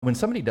when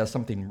somebody does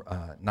something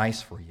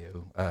nice for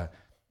you,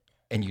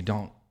 and you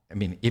don't,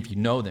 if you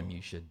know them,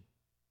 you should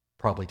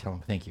probably tell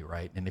them thank you,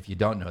 right? And if you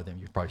don't know them,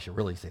 you probably should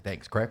really say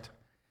thanks, correct?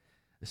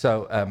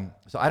 So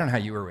I don't know how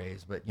you were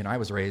raised, but I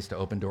was raised to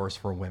open doors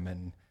for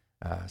women,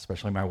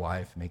 especially my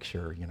wife. Make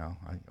sure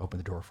I open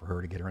the door for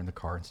her to get her in the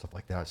car and stuff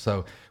like that.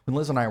 So when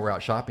Liz and I were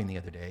out shopping the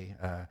other day,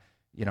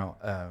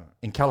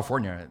 in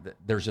California,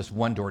 there's just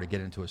one door to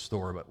get into a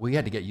store, but we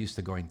had to get used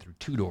to going through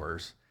two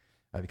doors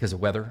because of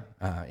weather.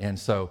 And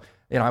so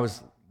I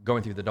was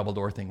going through the double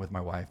door thing with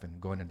my wife and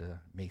going into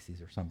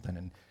Macy's or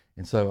something,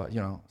 and so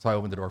so I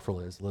opened the door for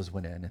Liz. Liz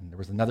went in, and there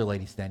was another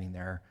lady standing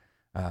there,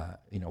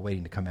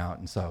 waiting to come out.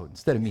 And so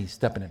instead of me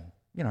stepping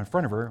in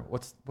front of her,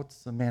 what's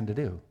a man to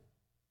do?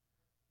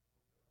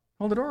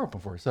 Hold the door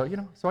open for her. So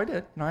so I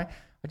did. I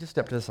just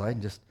stepped to the side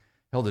and just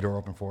held the door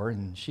open for her,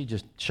 and she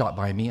just shot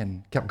by me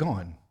and kept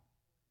going.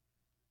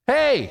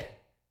 Hey,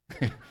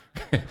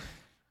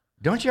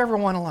 don't you ever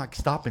want to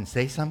stop and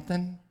say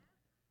something?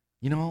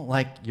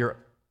 Like your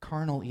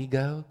carnal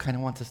ego kind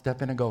of wants to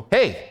step in and go,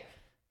 hey,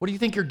 what do you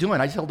think you're doing?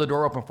 I just held the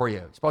door open for you.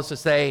 You're supposed to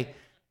say,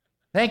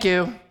 thank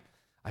you.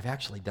 I've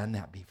actually done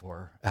that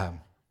before. Have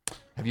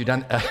you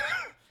done?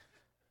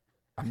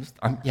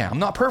 I'm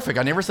not perfect.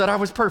 I never said I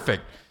was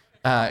perfect.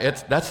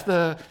 That's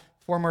the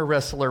former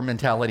wrestler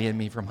mentality in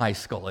me from high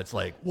school. It's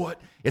like, what?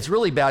 It's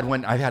really bad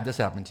when I've had this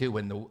happen too,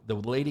 when the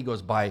lady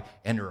goes by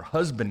and her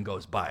husband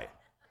goes by.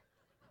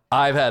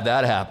 I've had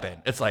that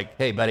happen. It's like,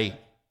 hey, buddy,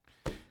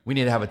 we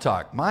need to have a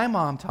talk. My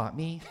mom taught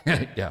me.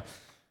 Yeah.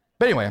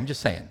 But anyway, I'm just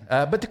saying.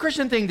 But the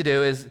Christian thing to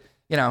do is,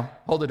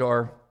 hold the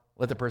door,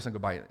 let the person go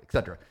by,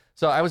 etc.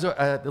 So I was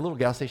at the little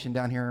gas station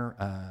down here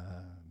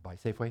by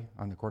Safeway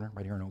on the corner,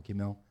 right here in Oakey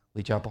Mill,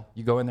 Lee Chapel.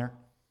 You go in there?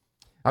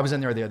 I was in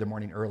there the other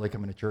morning early,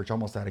 coming to church,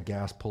 almost out of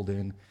gas, pulled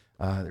in.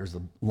 There's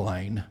a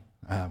line,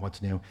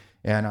 what's new?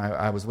 And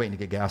I was waiting to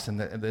get gas, and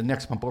the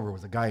next pump over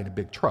was a guy in a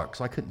big truck,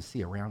 so I couldn't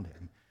see around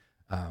him.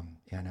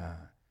 And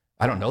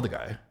I don't know the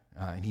guy,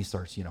 and he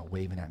starts,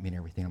 waving at me and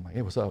everything. I'm like,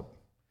 hey, what's up?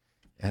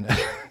 And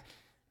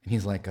and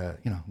he's like,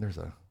 there's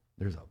a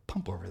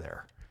pump over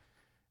there.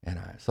 And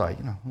so I,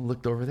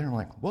 looked over there, and I'm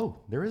like, whoa,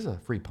 there is a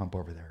free pump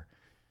over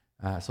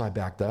there. So I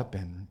backed up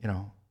and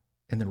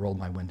then rolled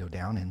my window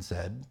down and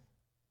said,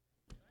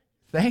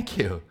 thank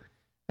you.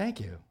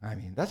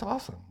 That's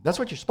awesome. That's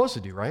what you're supposed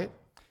to do, right?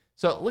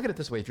 So look at it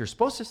this way. If you're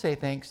supposed to say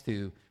thanks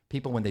to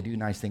people when they do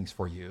nice things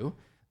for you,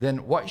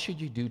 then what should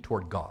you do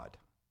toward God?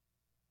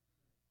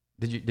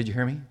 Did you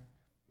hear me?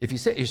 If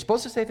you're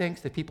supposed to say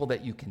thanks to people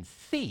that you can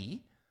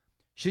see,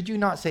 should you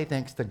not say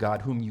thanks to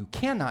God whom you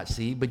cannot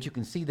see, but you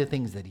can see the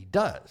things that he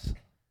does?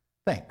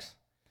 Thanks.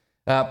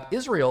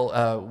 Israel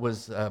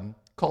was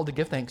called to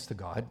give thanks to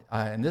God.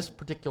 And this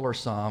particular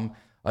psalm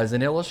is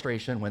an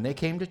illustration when they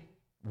came to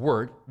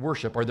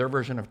worship, or their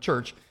version of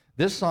church.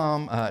 This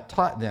psalm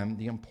taught them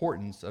the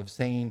importance of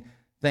saying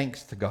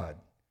thanks to God.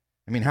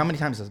 How many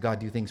times does God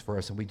do things for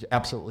us and we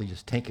absolutely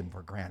just take him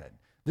for granted?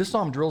 This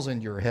psalm drills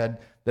into your head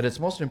that it's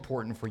most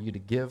important for you to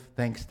give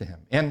thanks to him.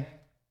 And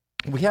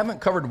we haven't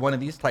covered one of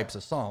these types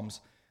of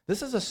psalms.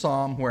 This is a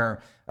psalm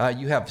where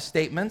you have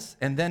statements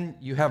and then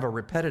you have a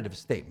repetitive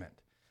statement.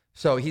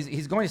 So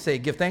he's going to say,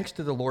 give thanks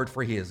to the Lord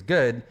for he is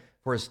good,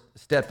 for his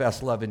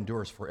steadfast love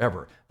endures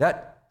forever.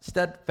 That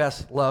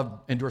steadfast love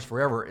endures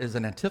forever is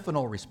an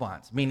antiphonal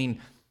response, meaning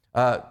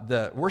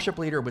the worship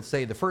leader would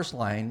say the first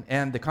line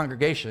and the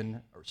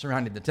congregation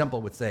surrounding the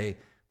temple would say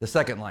the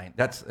second line.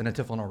 That's an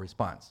antiphonal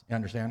response. You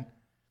understand?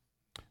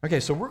 Okay,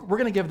 so we're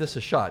going to give this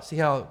a shot. See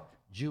how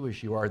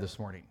Jewish you are this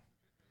morning.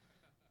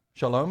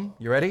 Shalom,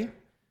 you ready?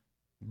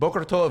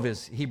 Boker Tov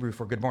is Hebrew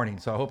for good morning,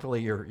 so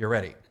hopefully you're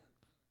ready.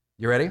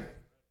 You ready?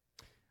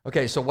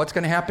 Okay, so what's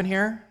going to happen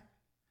here?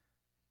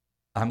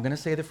 I'm going to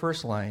say the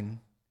first line,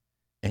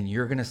 and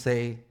you're going to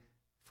say,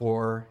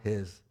 for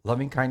his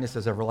loving kindness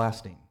is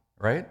everlasting,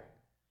 right?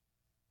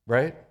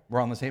 Right?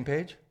 We're on the same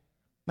page?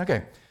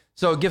 Okay,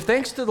 so give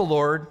thanks to the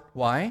Lord.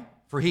 Why?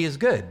 For he is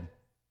good.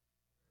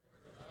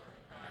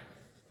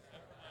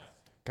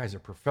 Guys are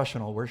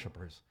professional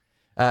worshipers.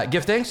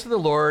 Give thanks to the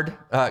Lord,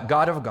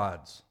 God of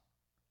gods.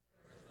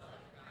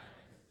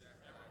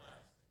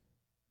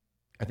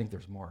 I think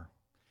there's more.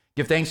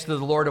 Give thanks to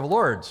the Lord of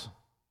lords.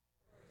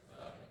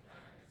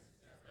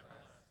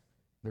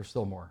 There's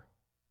still more.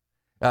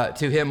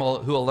 To him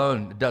who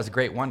alone does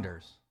great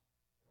wonders.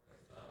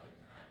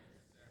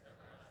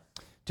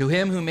 To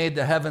him who made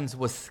the heavens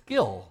with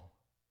skill.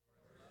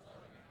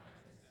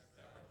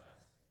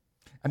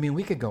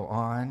 We could go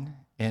on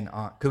and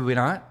on. Could we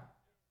not?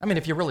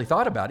 If you really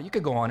thought about it, you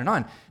could go on and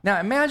on. Now,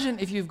 imagine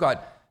if you've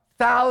got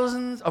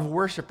thousands of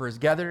worshipers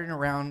gathered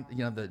around,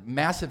 the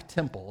massive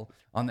temple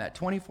on that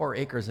 24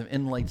 acres of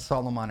inlaid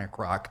Solomonic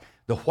rock,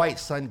 the white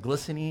sun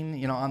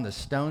glistening, on the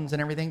stones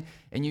and everything.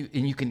 And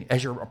you can,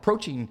 as you're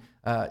approaching,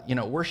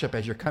 worship,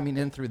 as you're coming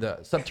in through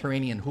the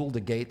subterranean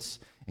Hulda gates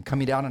and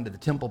coming down onto the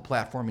temple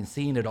platform and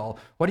seeing it all,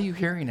 what are you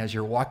hearing as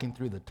you're walking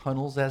through the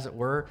tunnels, as it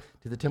were,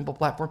 to the temple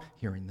platform?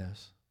 Hearing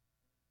this,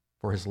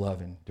 for his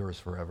love endures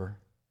forever.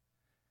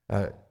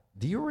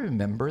 Do you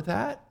remember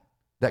that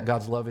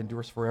God's love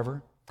endures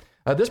forever?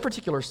 This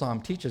particular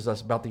psalm teaches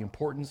us about the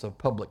importance of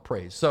public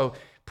praise. So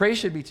praise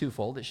should be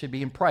twofold. It should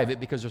be in private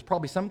because there's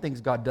probably some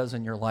things God does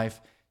in your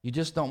life you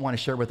just don't want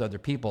to share with other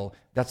people.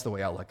 That's the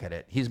way I look at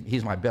it.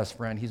 He's my best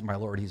friend. He's my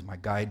Lord. He's my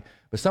guide.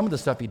 But some of the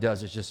stuff he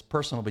does is just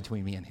personal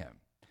between me and him.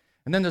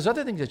 And then there's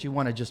other things that you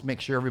want to just make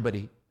sure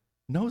everybody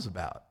knows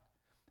about.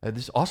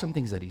 There's awesome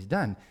things that he's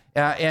done.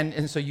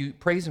 And so you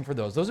praise him for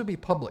those. Those would be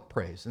public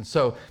praise. And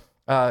so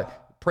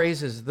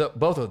praise is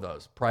both of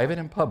those, private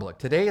and public.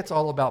 Today it's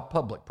all about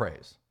public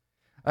praise.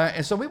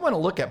 And so we want to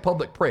look at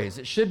public praise.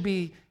 It should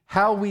be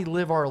how we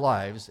live our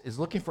lives is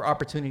looking for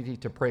opportunity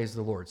to praise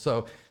the Lord.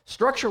 So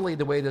structurally,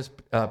 the way this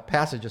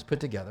passage is put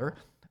together,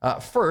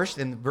 first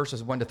in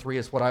verses 1-3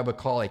 is what I would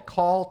call a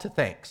call to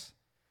thanks.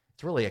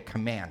 It's really a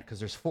command because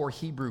there's 4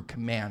 Hebrew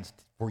commands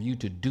for you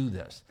to do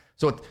this.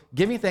 So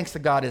giving thanks to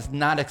God is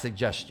not a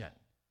suggestion.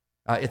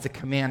 It's a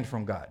command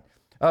from God.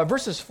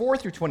 Verses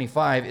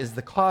 4-25 is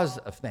the cause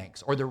of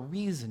thanks or the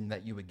reason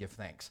that you would give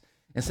thanks.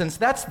 And since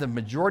that's the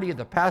majority of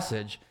the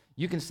passage,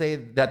 you can say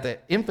that the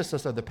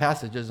emphasis of the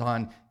passage is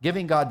on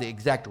giving God the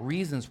exact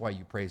reasons why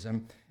you praise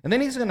him. And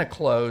then he's going to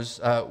close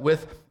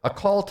with a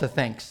call to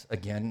thanks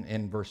again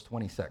in verse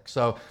 26.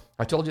 So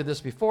I told you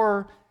this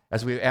before.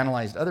 As we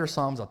analyzed other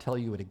Psalms, I'll tell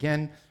you it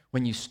again.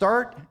 When you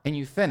start and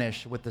you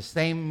finish with the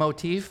same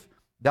motif,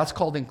 that's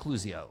called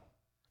inclusio.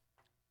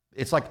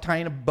 It's like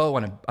tying a bow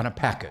on a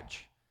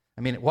package.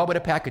 I mean, what would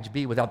a package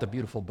be without the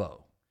beautiful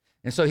bow?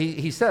 And so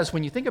he says,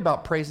 when you think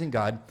about praising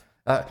God,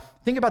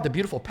 think about the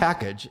beautiful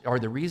package or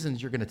the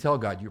reasons you're going to tell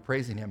God you're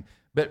praising him.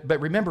 But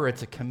remember,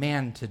 it's a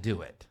command to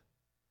do it.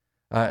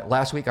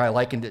 Last week, I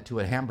likened it to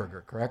a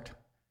hamburger, correct?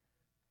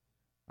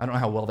 I don't know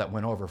how well that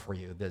went over for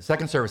you. The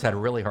second service had a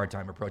really hard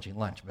time approaching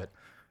lunch, but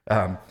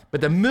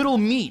the middle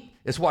meat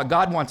is what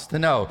God wants to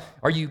know.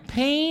 Are you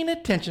paying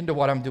attention to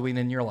what I'm doing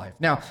in your life?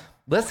 Now,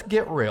 let's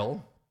get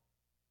real.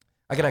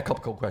 I got a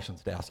couple cool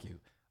questions to ask you.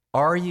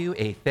 Are you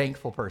a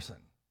thankful person?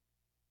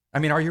 I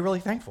mean, are you really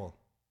thankful?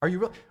 Are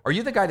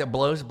you the guy that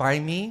blows by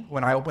me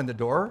when I open the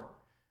door?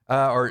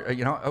 Or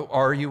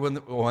are you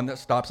the one that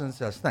stops and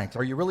says thanks?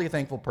 Are you really a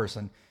thankful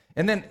person?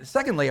 And then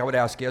secondly, I would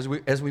ask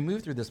you, as we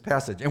move through this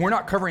passage, and we're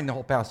not covering the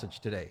whole passage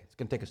today. It's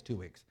going to take us 2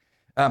 weeks.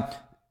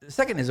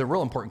 Second is a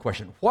real important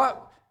question.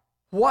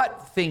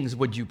 What things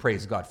would you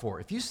praise God for?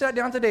 If you sat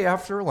down today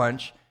after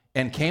lunch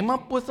and came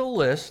up with a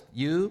list,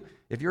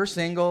 if you're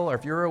single, or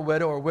if you're a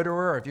widow or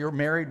widower, or if you're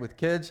married with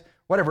kids,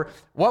 whatever,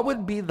 what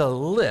would be the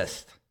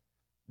list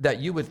that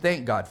you would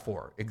thank God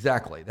for?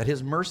 Exactly, that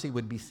his mercy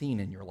would be seen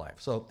in your life.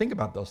 So think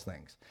about those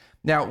things.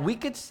 Now, we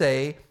could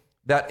say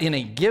that in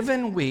a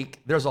given week,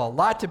 there's a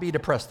lot to be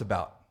depressed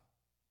about.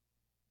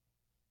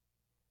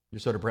 You're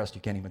so depressed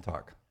you can't even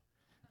talk.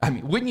 I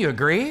mean, wouldn't you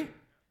agree?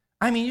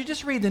 I mean, you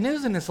just read the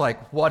news and it's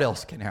like, what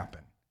else can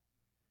happen?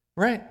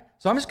 Right?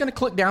 So I'm just going to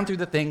click down through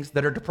the things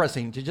that are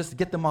depressing to just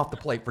get them off the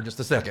plate for just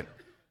a second.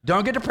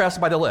 Don't get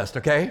depressed by the list,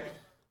 okay?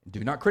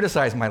 Do not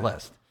criticize my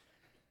list.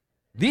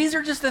 These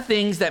are just the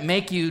things that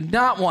make you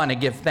not want to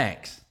give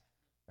thanks.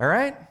 All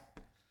right?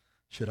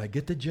 Should I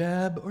get the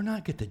jab or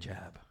not get the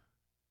jab?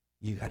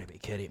 You got to be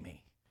kidding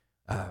me.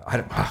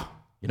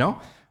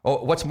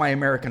 What's my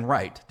American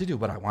right? To do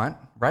what I want,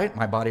 right?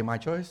 My body, my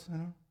choice.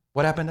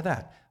 What happened to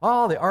that?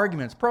 All the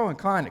arguments, pro and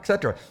con,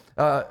 etc.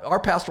 Our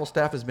pastoral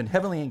staff has been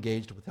heavily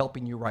engaged with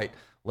helping you write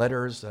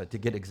letters to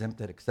get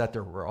exempted,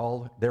 etc. We're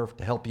all there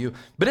to help you.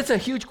 But it's a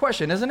huge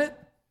question, isn't it?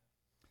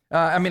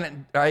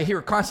 I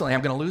hear constantly,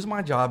 I'm going to lose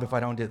my job if I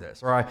don't do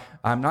this, or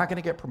I'm not going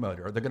to get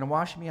promoted, or they're going to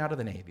wash me out of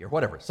the Navy, or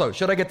whatever. So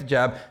should I get the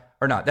jab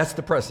or not? That's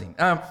depressing.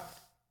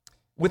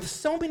 With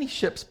so many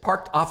ships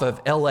parked off of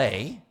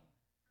L.A.,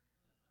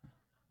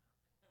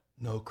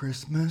 no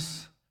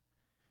Christmas.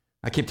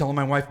 I keep telling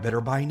my wife,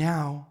 better buy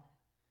now.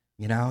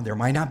 There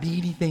might not be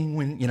anything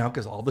when,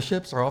 because all the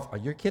ships are off. Oh,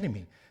 you're kidding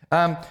me.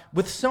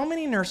 With so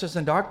many nurses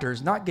and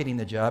doctors not getting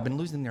the job and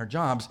losing their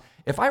jobs,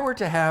 if I were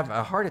to have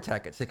a heart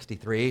attack at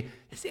 63,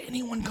 is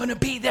anyone going to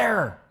be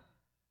there?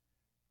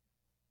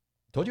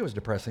 Told you it was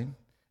depressing.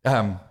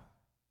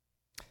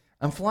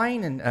 I'm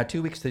flying in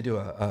 2 weeks to do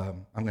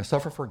I'm going to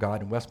suffer for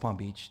God in West Palm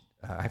Beach.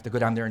 I have to go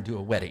down there and do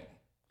a wedding.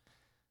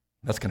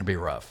 That's going to be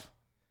rough.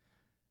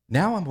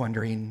 Now I'm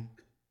wondering,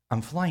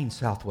 I'm flying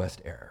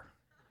Southwest Air.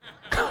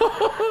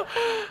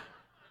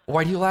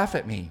 Why do you laugh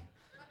at me?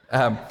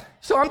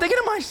 So I'm thinking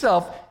to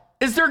myself,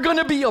 is there going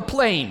to be a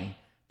plane?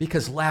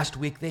 Because last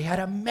week they had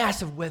a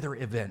massive weather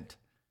event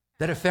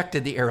that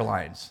affected the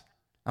airlines.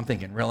 I'm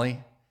thinking, really?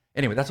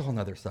 Anyway, that's a whole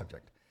nother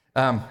subject.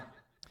 And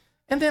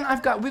then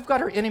we've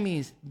got our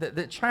enemies,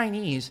 the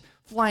Chinese,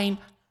 flying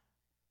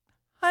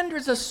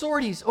hundreds of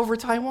sorties over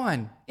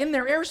Taiwan in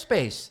their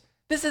airspace.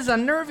 This is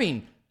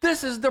unnerving.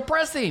 This is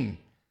depressing.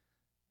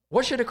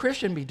 What should a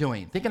Christian be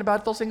doing? Thinking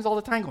about those things all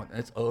the time, going,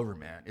 it's over,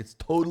 man. It's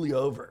totally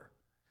over.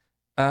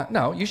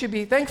 No, you should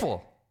be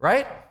thankful,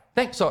 right?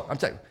 So I'm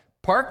saying,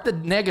 park the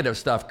negative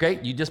stuff, okay?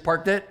 You just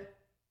parked it?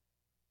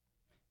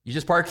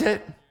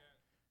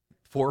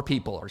 4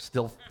 people are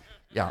still,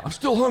 I'm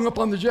still hung up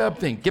on the jab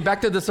thing. Get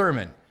back to the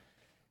sermon.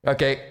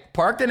 Okay,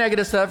 park the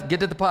negative stuff, get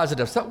to the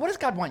positive. So what does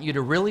God want you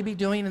to really be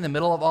doing in the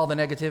middle of all the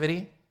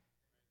negativity?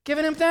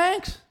 Giving him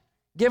thanks.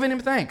 Giving him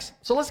thanks.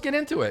 So let's get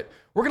into it.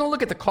 We're going to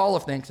look at the call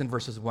of thanks in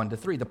verses 1 to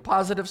 3, the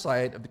positive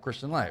side of the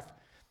Christian life.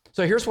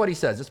 So here's what he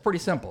says. It's pretty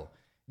simple.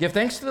 Give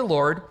thanks to the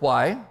Lord.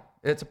 Why?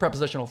 It's a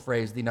prepositional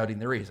phrase denoting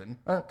the reason.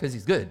 Because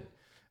he's good.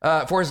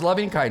 For his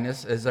loving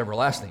kindness is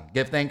everlasting.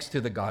 Give thanks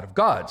to the God of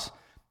gods.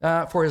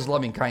 For his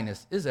loving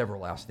kindness is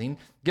everlasting.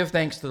 Give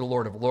thanks to the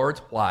Lord of lords.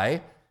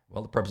 Why?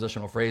 Well, the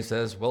prepositional phrase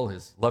says, well,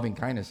 his loving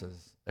kindness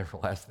is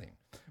everlasting.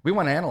 We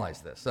want to analyze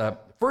this. The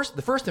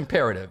first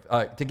imperative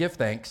to give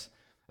thanks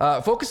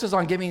focuses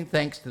on giving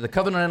thanks to the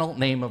covenantal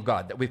name of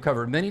God that we've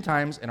covered many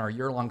times in our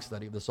year-long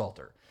study of the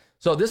Psalter.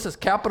 So this is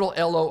capital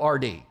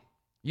L-O-R-D.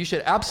 You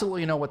should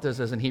absolutely know what this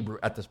is in Hebrew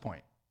at this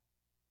point.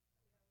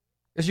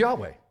 It's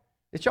Yahweh.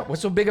 It's Yahweh.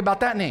 What's so big about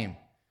that name?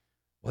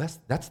 Well,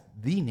 that's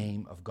the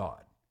name of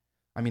God.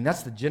 I mean,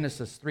 that's the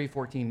Genesis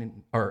 3:14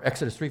 or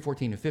Exodus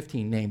 3:14 and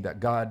 15 name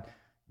that God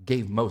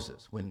gave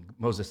Moses when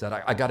Moses said,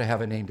 I got to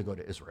have a name to go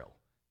to Israel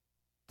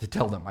to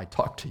tell them I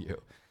talked to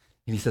you.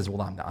 And he says,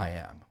 well, I'm the I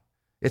am.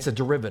 It's a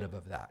derivative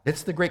of that.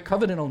 It's the great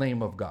covenantal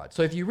name of God.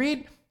 So if you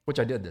read, which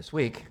I did this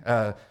week,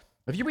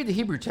 if you read the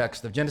Hebrew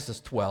text of Genesis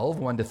 12,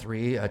 1 to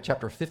 3,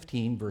 chapter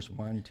 15, verse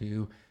 1,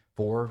 2,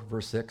 4,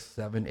 verse 6,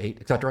 7, 8,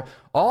 etc.,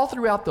 all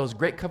throughout those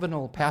great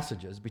covenantal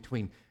passages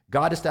between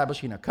God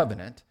establishing a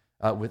covenant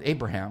with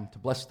Abraham to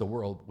bless the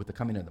world with the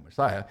coming of the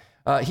Messiah,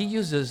 he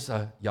uses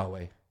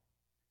Yahweh.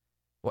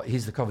 Well,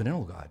 he's the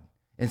covenantal God.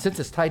 And since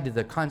it's tied to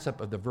the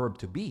concept of the verb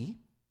to be,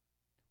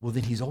 well,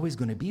 then he's always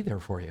going to be there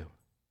for you.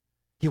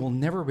 He will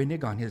never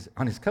renege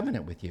on his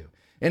covenant with you.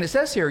 And it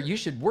says here, you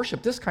should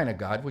worship this kind of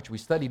God, which we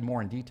studied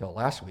more in detail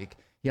last week.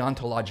 He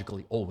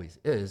ontologically always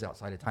is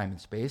outside of time and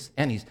space,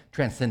 and he's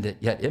transcendent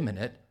yet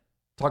immanent.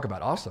 Talk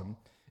about awesome.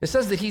 It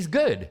says that he's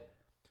good.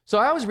 So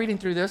I was reading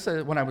through this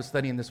when I was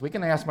studying this week,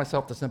 and I asked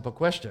myself the simple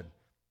question,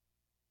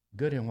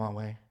 good in what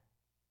way?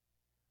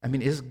 I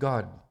mean, is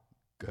God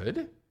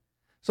good?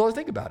 So let's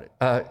think about it.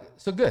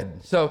 So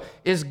good. So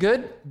is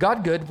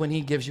God good when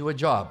he gives you a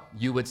job?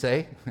 You would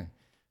say,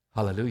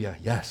 hallelujah,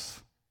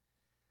 yes.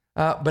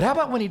 But how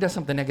about when he does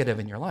something negative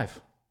in your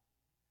life?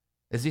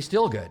 Is he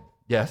still good?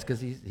 Yes,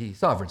 because he's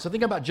sovereign. So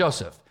think about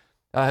Joseph.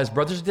 His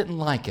brothers didn't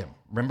like him.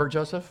 Remember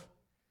Joseph?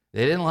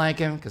 They didn't like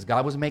him because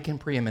God was making him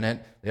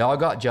preeminent. They all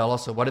got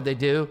jealous. So what did they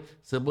do?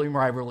 Sibling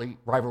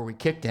rivalry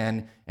kicked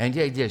in, and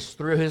they just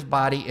threw his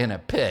body in a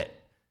pit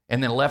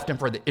and then left him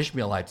for the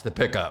Ishmaelites to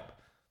pick up.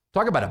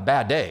 Talk about a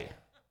bad day.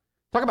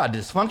 Talk about a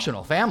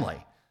dysfunctional family.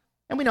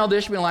 And we know the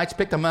Ishmaelites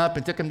picked him up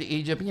and took him to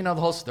Egypt. You know the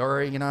whole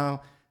story,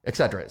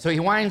 etc. So he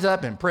winds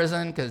up in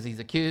prison because he's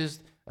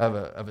accused of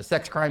a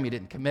sex crime he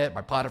didn't commit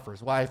by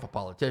Potiphar's wife, a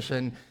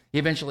politician. He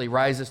eventually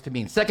rises to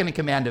being second in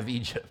command of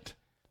Egypt.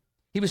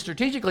 He was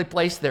strategically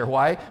placed there.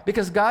 Why?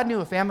 Because God knew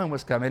a famine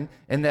was coming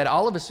and that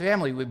all of his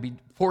family would be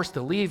forced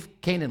to leave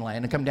Canaan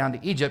land and come down to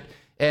Egypt.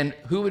 And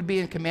who would be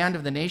in command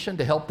of the nation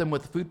to help them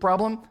with the food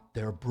problem?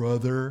 Their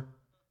brother.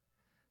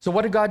 So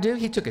what did God do?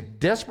 He took a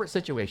desperate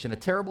situation, a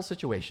terrible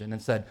situation,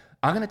 and said,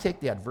 I'm going to take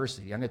the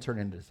adversity. I'm going to turn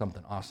it into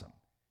something awesome.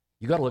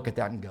 You got to look at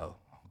that and go,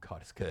 oh,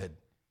 God is good.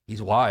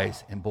 He's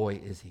wise, and boy,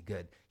 is he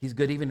good. He's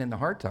good even in the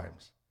hard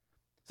times.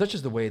 Such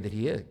is the way that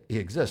he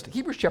exists.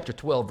 Hebrews chapter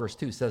 12, verse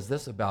 2 says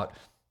this about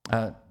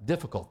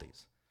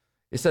difficulties.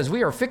 It says,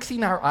 we are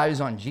fixing our eyes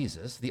on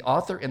Jesus, the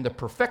author and the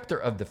perfecter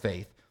of the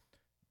faith.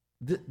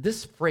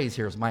 This phrase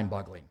here is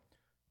mind-boggling.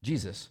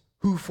 Jesus,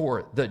 who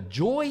for the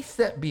joy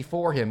set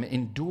before him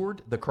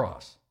endured the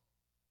cross.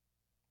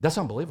 That's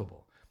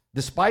unbelievable.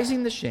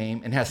 Despising the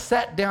shame and has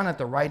sat down at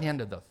the right hand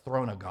of the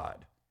throne of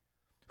God.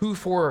 Who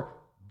for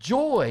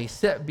joy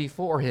set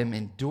before him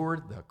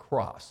endured the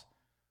cross.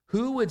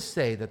 Who would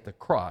say that the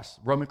cross,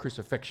 Roman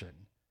crucifixion,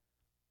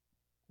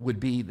 would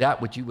be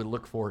that which you would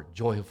look for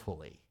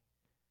joyfully?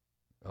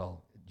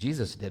 Well,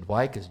 Jesus did.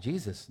 Why? Because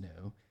Jesus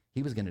knew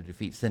he was going to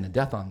defeat sin and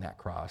death on that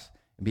cross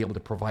and be able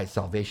to provide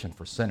salvation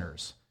for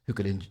sinners who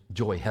could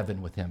enjoy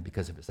heaven with him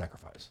because of his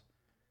sacrifice.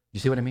 You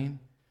see what I mean?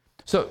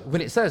 So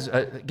when it says,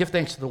 give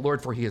thanks to the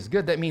Lord for he is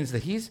good, that means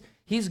that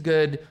he's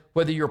good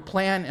whether your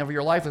plan of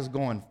your life is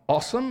going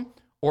awesome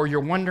or you're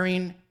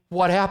wondering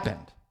what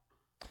happened.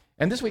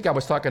 And this week I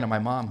was talking to my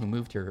mom who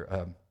moved here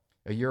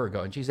a year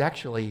ago, and she's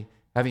actually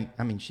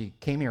she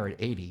came here at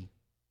 80.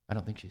 I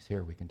don't think she's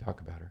here. We can talk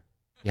about her.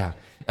 Yeah.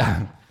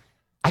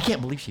 I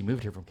can't believe she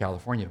moved here from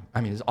California.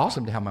 I mean, it's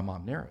awesome to have my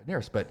mom near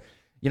us, but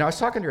I was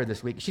talking to her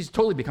this week. She's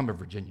totally become a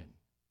Virginian.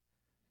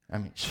 I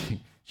mean,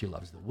 she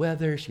loves the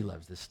weather. She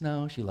loves the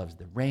snow. She loves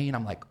the rain.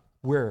 I'm like,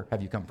 where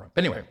have you come from?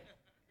 But anyway,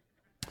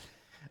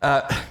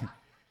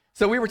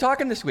 so we were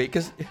talking this week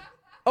because,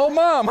 oh,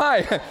 Mom,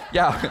 hi.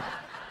 Yeah.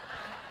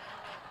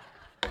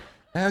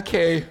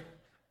 Okay.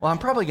 Well, I'm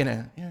probably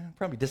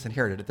probably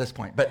disinherited at this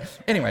point. But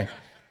anyway,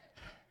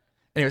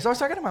 so I was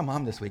talking to my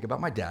mom this week about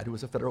my dad, who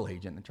was a federal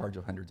agent in charge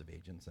of hundreds of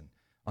agents and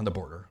on the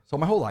border. So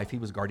my whole life, he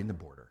was guarding the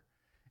border.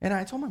 And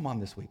I told my mom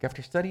this week,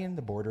 after studying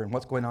the border and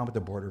what's going on with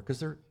the border, because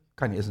there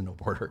kind of isn't no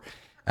border,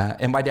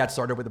 And my dad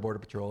started with the Border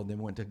Patrol and then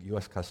went to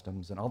U.S.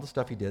 Customs and all the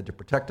stuff he did to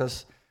protect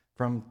us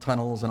from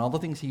tunnels and all the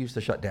things he used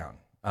to shut down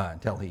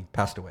until he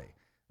passed away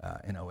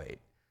in '08.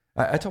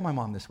 I told my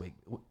mom this week,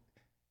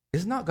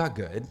 isn't not God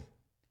good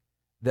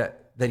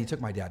that he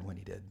took my dad when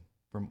he did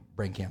from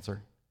brain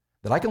cancer?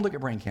 That I can look at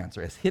brain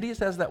cancer, as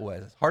hideous as that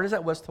was, as hard as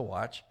that was to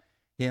watch,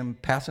 him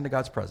pass into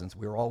God's presence.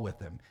 We were all with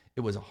him.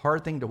 It was a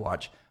hard thing to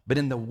watch. But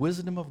in the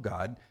wisdom of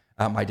God,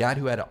 my dad,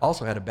 who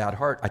also had a bad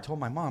heart, I told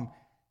my mom,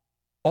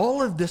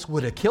 all of this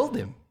would have killed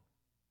him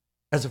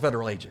as a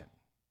federal agent.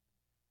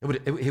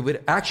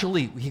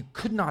 He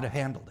could not have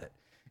handled it.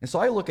 And so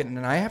I look at it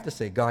and I have to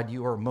say, God,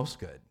 you are most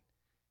good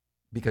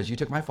because you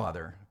took my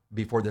father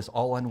before this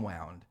all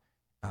unwound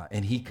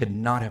and he could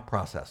not have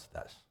processed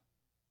this.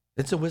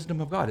 It's the wisdom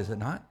of God, is it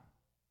not?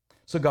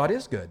 So God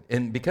is good.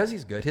 And because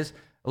he's good, his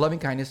loving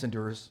kindness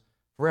endures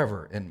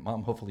forever. And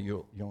Mom, hopefully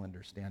you'll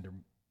understand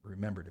and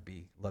remember to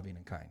be loving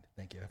and kind.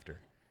 Thank you after.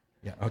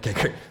 Yeah, okay,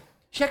 great.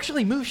 She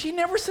actually moves. She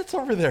never sits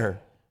over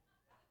there.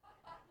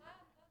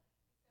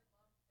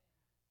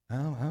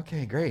 Oh,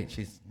 okay, great.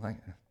 She's like,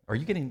 are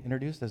you getting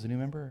introduced as a new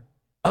member?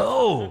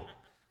 Oh,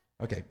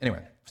 okay.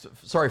 Anyway,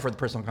 sorry for the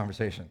personal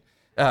conversation.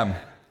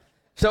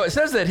 So it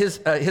says that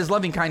his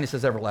loving kindness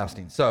is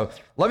everlasting. So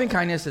loving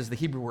kindness is the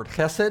Hebrew word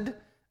chesed.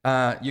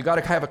 You got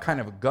to have a kind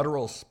of a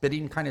guttural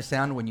spitting kind of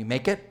sound when you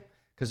make it,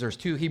 because there's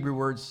two Hebrew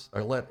words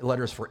or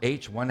letters for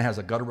H. One has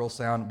a guttural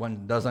sound,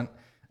 one doesn't.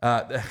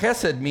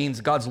 Chesed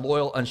means God's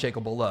loyal,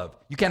 unshakable love.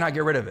 You cannot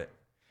get rid of it,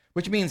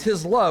 which means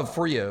his love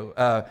for you,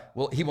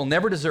 he will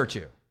never desert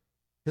you.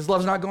 His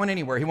love's not going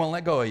anywhere. He won't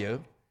let go of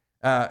you.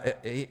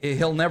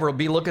 He'll never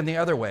be looking the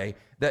other way,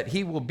 that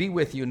he will be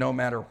with you no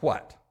matter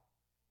what.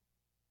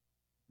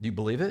 Do you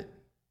believe it?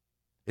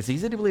 It's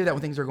easy to believe that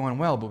when things are going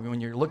well, but when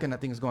you're looking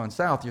at things going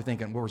south, you're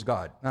thinking, where's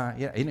God?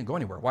 Yeah, he didn't go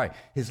anywhere. Why?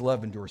 His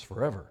love endures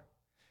forever.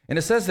 And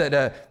it says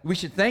that we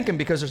should thank him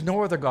because there's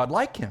no other God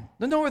like him.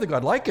 There's no other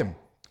God like him.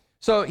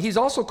 So he's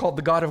also called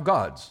the God of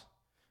gods.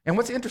 And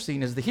what's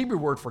interesting is the Hebrew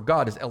word for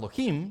God is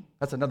Elohim.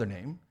 That's another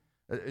name.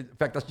 In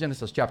fact, that's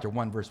Genesis chapter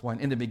 1, verse 1.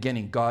 In the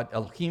beginning, God,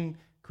 Elohim,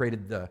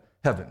 created the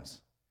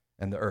heavens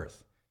and the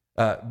earth.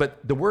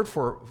 But the word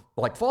for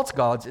like false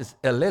gods is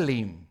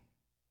Elelim.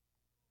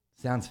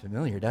 Sounds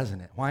familiar, doesn't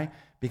it? Why?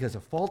 Because a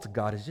false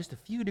god is just a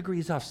few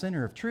degrees off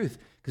center of truth.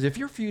 Because if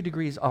you're a few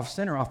degrees off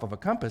center off of a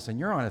compass and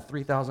you're on a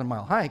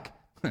 3,000-mile hike,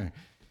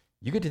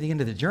 you get to the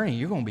end of the journey,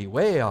 you're going to be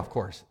way off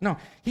course. No,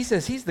 he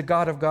says he's the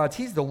God of gods.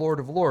 He's the Lord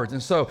of lords.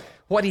 And so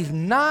what he's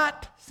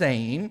not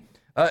saying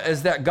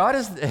is that God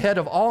is the head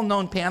of all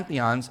known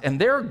pantheons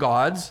and they're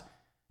gods,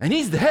 and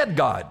he's the head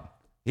God.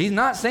 He's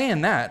not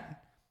saying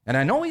that. And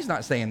I know he's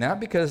not saying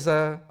that because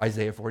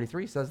Isaiah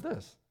 43 says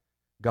this.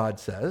 God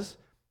says,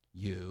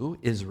 you,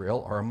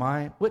 Israel, are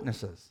my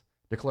witnesses,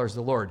 declares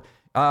the Lord.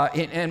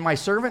 And my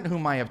servant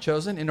whom I have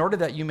chosen, in order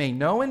that you may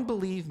know and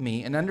believe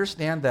me and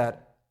understand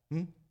that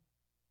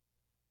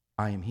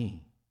I am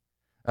he.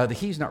 The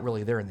he's not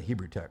really there in the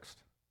Hebrew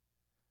text.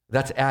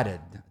 That's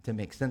added to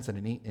make sense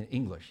in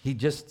English. He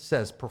just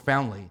says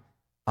profoundly,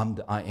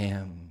 I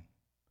am.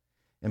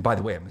 And by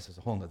the way, this is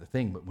a whole other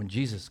thing, but when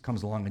Jesus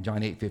comes along in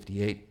John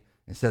 8:58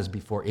 and says,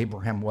 before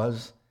Abraham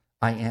was,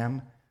 I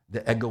am,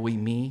 the ego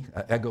eimi,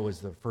 ego is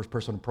the first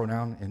person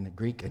pronoun in the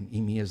Greek, and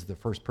eimi is the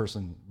first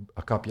person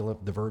copula,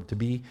 the verb to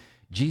be.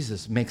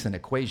 Jesus makes an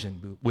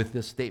equation with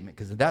this statement,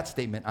 because that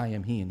statement, I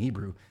am he in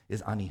Hebrew,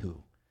 is anihu.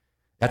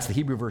 That's the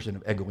Hebrew version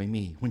of ego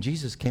eimi. When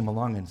Jesus came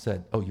along and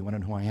said, oh, you want to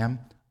know who I am?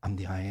 I'm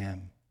the I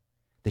am.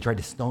 They tried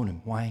to stone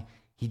him. Why?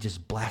 He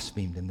just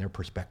blasphemed in their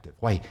perspective.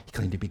 Why? He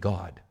claimed to be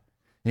God.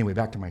 Anyway,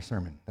 back to my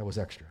sermon. That was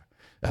extra.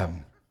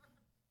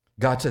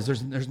 God says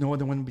there's no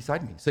other one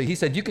beside me. So he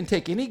said, you can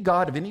take any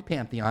god of any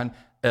pantheon,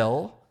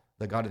 El,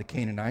 the god of the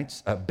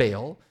Canaanites,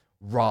 Baal,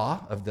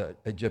 Ra of the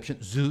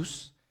Egyptians,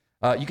 Zeus.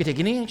 You can take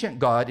any ancient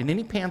god in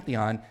any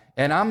pantheon,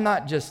 and I'm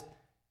not just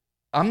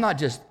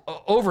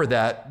over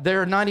that.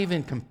 They're not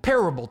even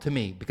comparable to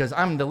me because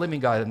I'm the living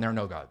God and there are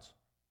no gods.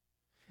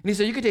 And he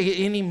said, you could take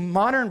any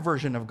modern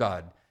version of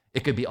God.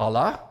 It could be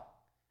Allah.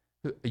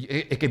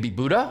 It could be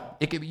Buddha.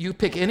 You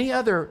pick any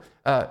other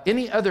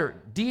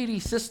deity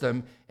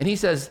system, and he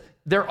says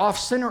they're off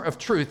center of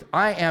truth.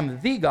 I am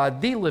the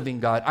God, the living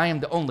God. I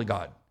am the only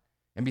God.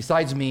 And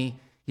besides me,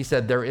 he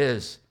said, there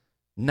is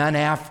none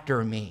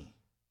after me.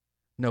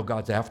 No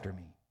gods after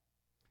me.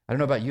 I don't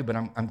know about you, but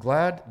I'm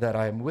glad that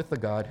I'm with the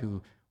God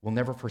who will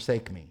never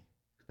forsake me.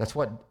 That's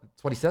what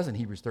he says in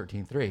Hebrews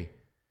 13:3. He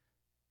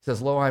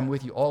says, lo, I'm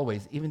with you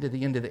always, even to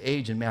the end of the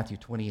age in Matthew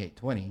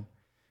 28:20.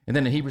 And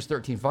then in Hebrews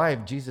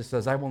 13:5, Jesus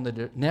says, I will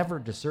never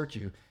desert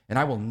you, and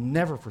I will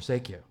never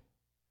forsake you.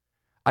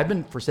 I've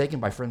been forsaken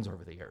by friends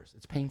over the years.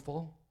 It's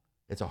painful.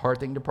 It's a hard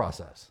thing to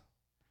process.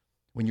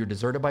 When you're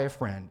deserted by a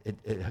friend,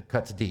 it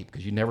cuts deep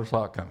because you never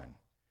saw it coming.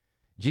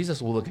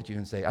 Jesus will look at you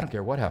and say, I don't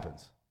care what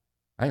happens.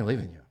 I ain't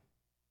leaving you.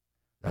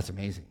 That's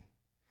amazing.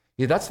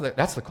 Yeah, that's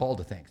the call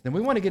to thanks. Then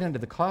we want to get into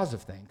the cause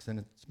of thanks, and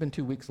it's been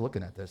 2 weeks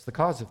looking at this, the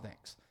cause of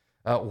thanks.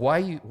 Why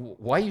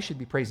you should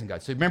be praising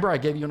God. So remember, I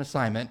gave you an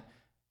assignment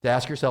to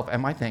ask yourself,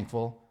 am I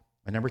thankful?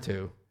 And number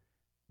 2,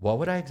 what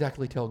would I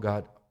exactly tell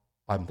God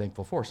I'm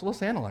thankful for? So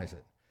let's analyze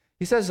it.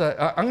 He says,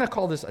 I'm going to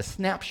call this a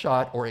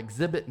snapshot or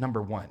exhibit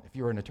number 1. If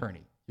you're an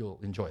attorney, you'll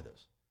enjoy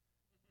this.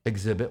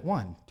 Exhibit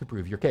 1 to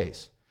prove your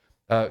case,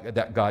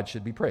 that God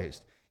should be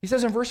praised. He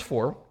says in verse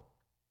 4,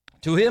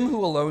 to him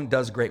who alone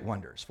does great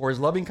wonders, for his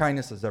loving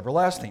kindness is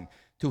everlasting.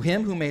 To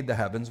him who made the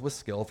heavens with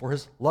skill, for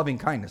his loving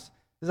kindness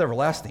is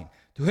everlasting.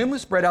 To him who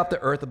spread out the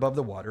earth above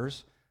the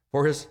waters,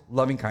 for his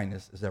loving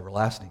kindness is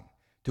everlasting.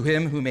 To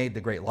him who made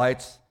the great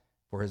lights,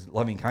 for his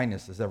loving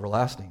kindness is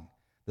everlasting.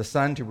 The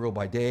sun to rule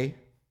by day,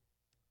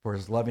 for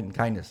his loving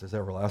kindness is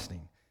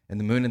everlasting. And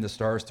the moon and the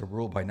stars to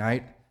rule by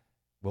night,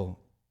 well,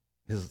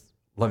 his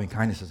loving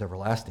kindness is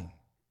everlasting.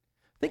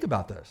 Think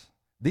about this.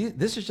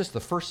 This is just the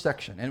first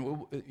section,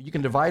 and you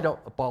can divide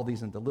up all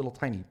these into little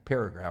tiny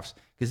paragraphs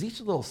because each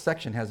little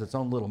section has its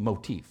own little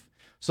motif.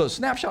 So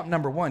snapshot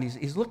number 1,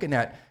 he's looking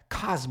at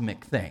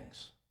cosmic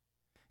things.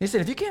 He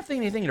said, if you can't think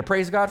of anything to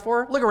praise God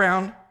for, look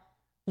around,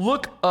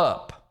 look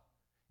up.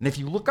 And if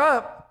you look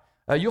up,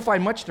 you'll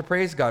find much to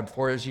praise God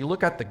for as you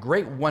look at the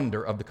great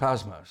wonder of the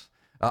cosmos.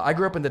 I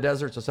grew up in the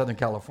deserts of Southern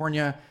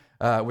California,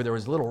 where there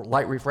was little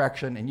light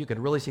refraction and you could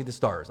really see the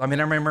stars. I mean,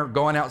 I remember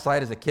going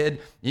outside as a kid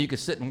and you could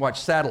sit and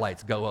watch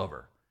satellites go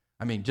over.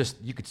 I mean,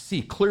 just you could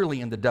see clearly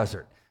in the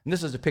desert. And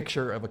this is a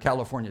picture of a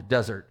California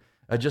desert.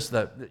 You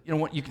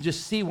can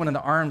just see one of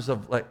the arms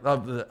of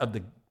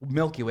the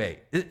Milky Way.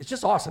 It's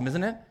just awesome,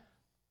 isn't it?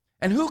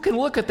 And who can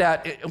look at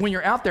that when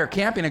you're out there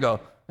camping and go,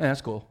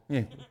 that's cool.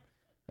 Yeah.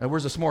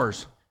 Where's the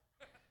s'mores?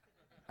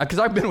 Because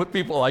I've been with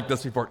people like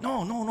this before.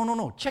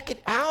 No. Check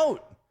it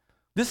out.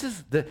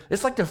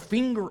 It's like the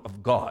finger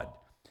of God.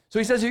 So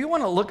he says, if you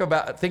want to look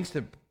about things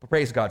to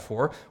praise God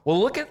for, well,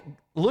 look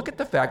at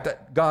the fact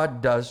that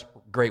God does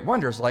great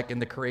wonders, like in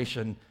the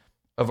creation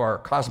of our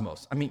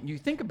cosmos. I mean, you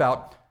think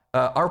about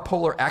our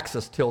polar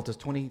axis tilt is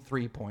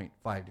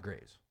 23.5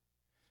 degrees.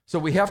 So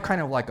we have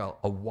kind of like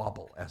a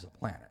wobble as a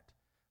planet.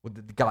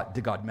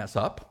 Did God mess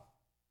up?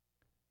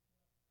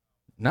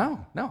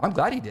 No, I'm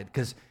glad he did,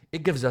 because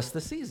it gives us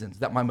the seasons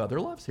that my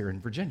mother loves here in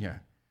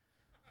Virginia.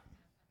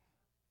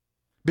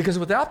 Because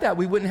without that,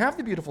 we wouldn't have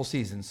the beautiful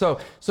seasons. So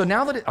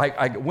now that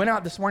I went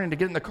out this morning to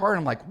get in the car, and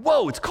I'm like,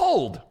 whoa, it's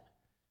cold.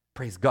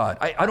 Praise God.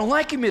 I don't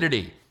like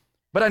humidity,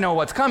 but I know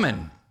what's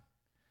coming.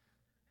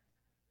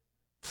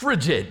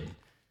 Frigid.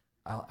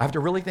 I have to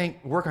really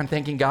work on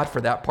thanking God for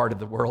that part of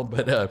the world,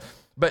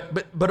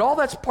 but all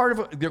that's part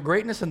of the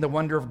greatness and the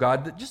wonder of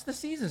God. Just the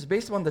seasons,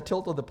 based on the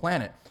tilt of the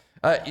planet.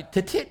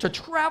 To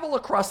travel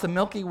across the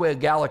Milky Way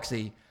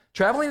galaxy,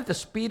 traveling at the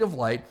speed of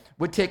light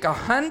would take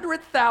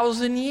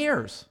 100,000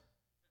 years.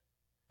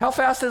 How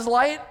fast is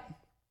light?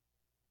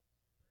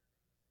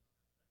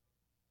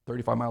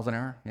 35 miles an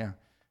hour? Yeah.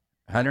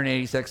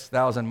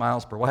 186,000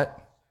 miles per what?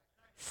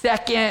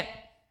 Second.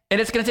 And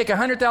it's going to take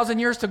 100,000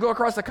 years to go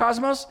across the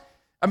cosmos?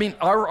 I mean,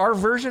 our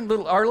version,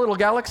 our little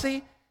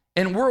galaxy,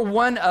 and we're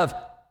one of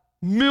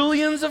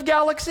millions of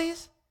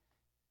galaxies?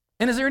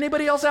 And is there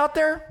anybody else out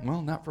there?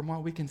 Well, not from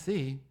what we can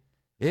see.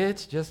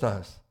 It's just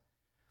us.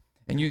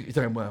 And you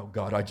think, well,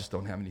 God, I just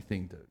don't have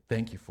anything to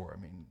thank you for.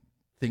 I mean,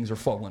 things are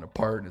falling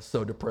apart and it's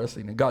so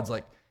depressing. And God's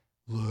like,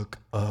 look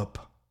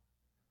up.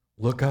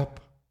 Look up.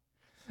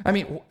 I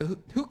mean,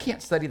 who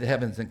can't study the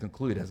heavens and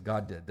conclude, as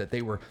God did, that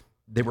they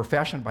were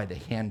fashioned by the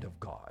hand of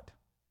God?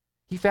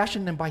 He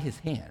fashioned them by his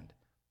hand,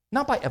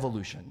 not by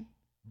evolution,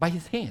 by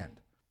his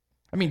hand.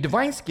 I mean,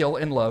 divine skill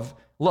and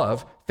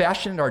love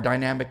fashioned our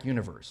dynamic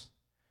universe.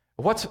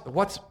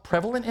 What's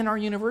prevalent in our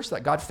universe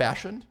that God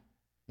fashioned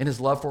in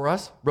his love for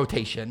us?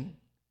 Rotation.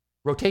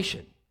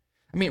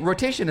 I mean,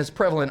 rotation is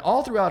prevalent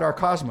all throughout our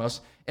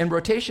cosmos, and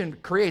rotation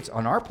creates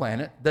on our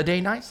planet the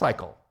day-night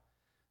cycle.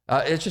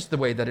 It's just the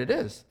way that it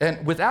is.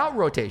 And without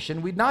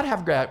rotation, we'd not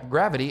have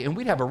gravity, and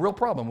we'd have a real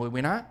problem, would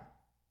we not?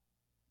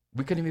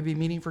 We couldn't even be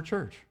meeting for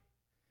church.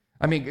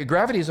 I mean,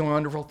 gravity is a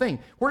wonderful thing.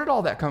 Where did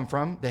all that come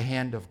from? The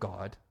hand of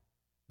God,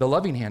 the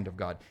loving hand of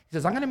God. He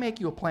says, I'm going to make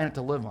you a planet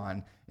to live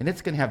on, and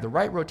it's going to have the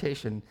right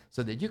rotation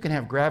so that you can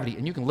have gravity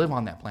and you can live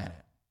on that planet.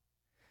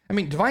 I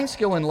mean, divine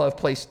skill and love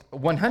placed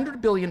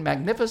 100 billion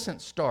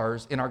magnificent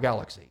stars in our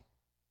galaxy.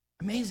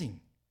 Amazing.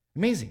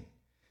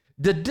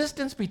 The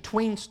distance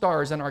between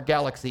stars in our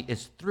galaxy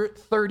is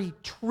 30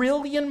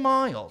 trillion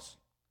miles.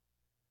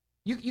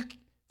 You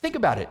think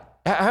about it.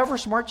 However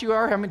smart you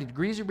are, how many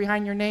degrees are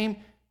behind your name,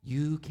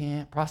 you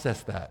can't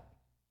process that.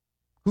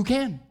 Who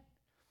can?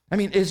 I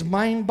mean, it's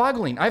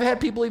mind-boggling. I've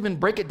had people even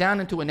break it down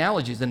into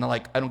analogies, and they're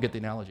like, I don't get the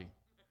analogy.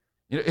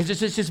 It's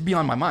just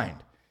beyond my mind.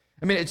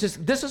 I mean,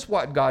 this is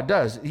what God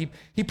does.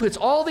 He puts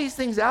all these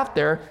things out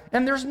there,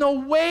 and there's no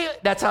way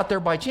that's out there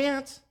by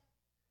chance,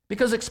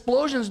 because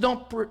explosions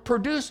don't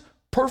produce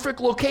perfect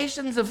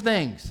locations of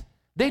things.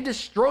 They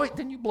destroy.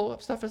 Didn't you blow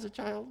up stuff as a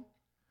child?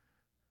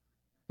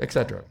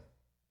 Etc.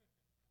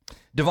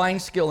 Divine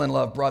skill and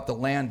love brought the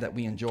land that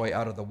we enjoy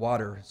out of the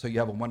water, so you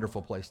have a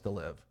wonderful place to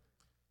live.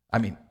 I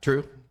mean,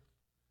 true?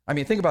 I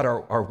mean, think about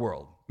our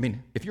world. I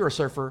mean, if you're a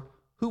surfer,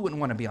 who wouldn't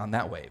want to be on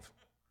that wave?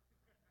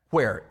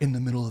 Where? In the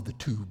middle of the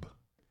tube.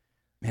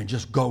 Man,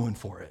 just going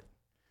for it.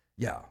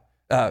 Yeah.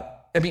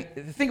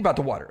 think about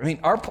the water.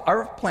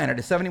 Our planet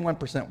is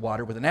 71%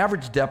 water with an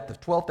average depth of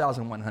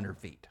 12,100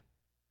 feet.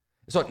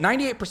 So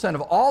 98%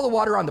 of all the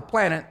water on the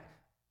planet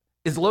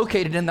is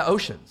located in the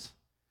oceans.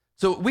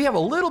 So we have a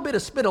little bit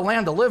of spit of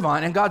land to live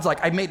on, and God's like,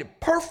 I made it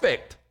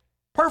perfect.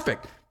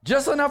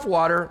 Just enough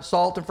water,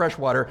 salt and fresh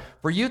water,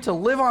 for you to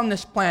live on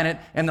this planet,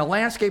 and the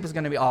landscape is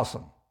going to be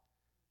awesome.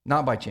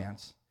 Not by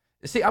chance.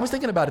 See, I was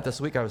thinking about it this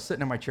week. I was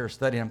sitting in my chair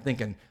studying. I'm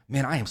thinking,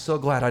 man, I am so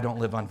glad I don't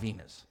live on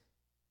Venus.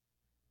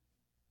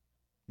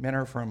 Men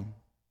are from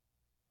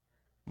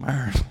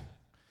Mars.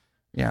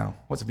 Yeah,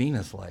 what's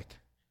Venus like?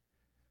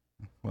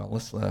 Well,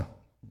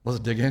 let's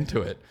dig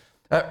into it.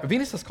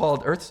 Venus is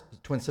called Earth's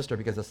twin sister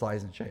because of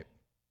size and shape.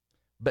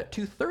 But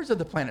 2/3 of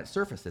the planet's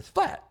surface is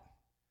flat.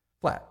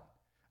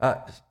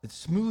 It's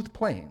smooth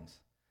plains.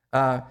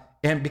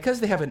 And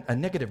because they have a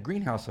negative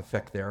greenhouse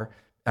effect there,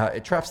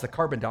 it traps the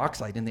carbon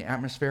dioxide in the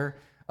atmosphere.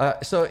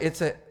 So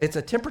it's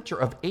a temperature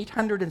of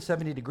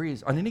 870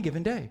 degrees on any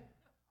given day.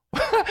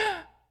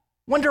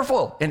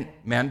 Wonderful. And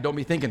man, don't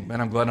be thinking,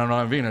 man, I'm glad I'm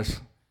not on Venus,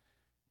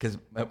 because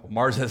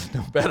Mars is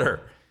no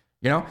better.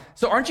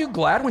 So aren't you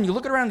glad when you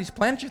look around these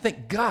planets, you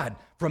think, God,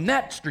 from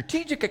that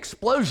strategic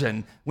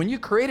explosion, when you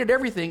created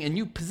everything and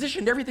you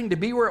positioned everything to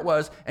be where it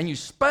was, and you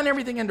spun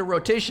everything into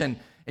rotation,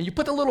 and you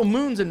put the little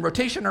moons in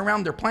rotation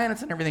around their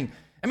planets and everything.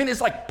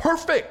 It's like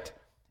perfect.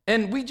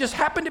 And we just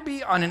happen to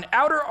be on an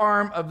outer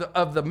arm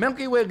of the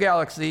Milky Way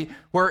galaxy,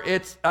 where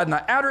it's on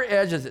the outer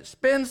edge as it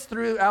spins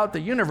throughout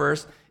the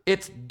universe.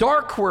 It's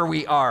dark where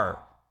we are,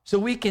 so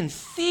we can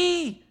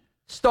see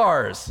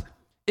stars.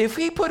 If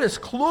he put us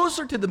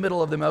closer to the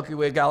middle of the Milky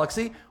Way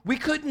galaxy, we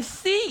couldn't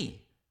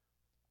see.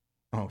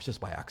 Oh, it's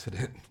just by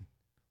accident.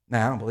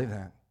 Nah, I don't believe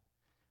that.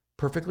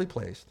 Perfectly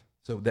placed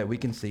so that we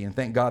can see, and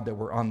thank God that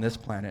we're on this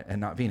planet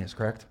and not Venus,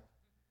 correct?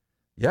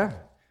 Yeah.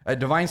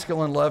 Divine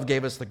skill and love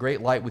gave us the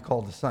great light we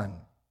call the sun.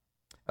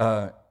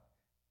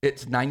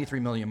 It's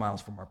 93 million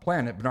miles from our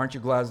planet, but aren't you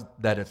glad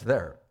that it's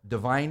there?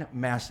 Divine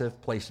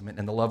massive placement,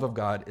 and the love of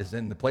God is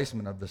in the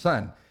placement of the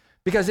sun.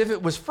 Because if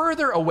it was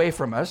further away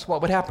from us,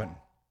 what would happen?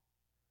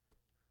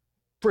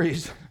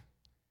 Freeze.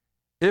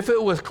 If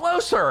it was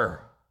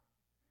closer,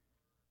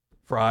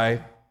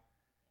 fry.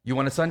 You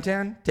want a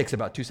suntan? Takes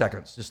about 2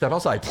 seconds. Just step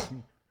outside,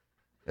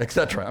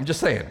 etc. I'm just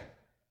saying.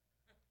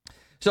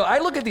 So I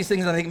look at these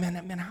things and I think,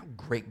 man, how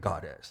great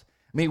God is.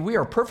 We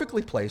are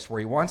perfectly placed where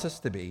he wants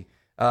us to be.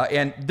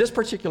 And this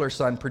particular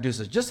sun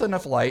produces just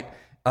enough light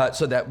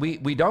so that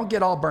we don't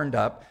get all burned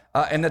up,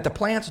 and that the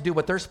plants do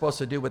what they're supposed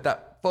to do with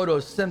that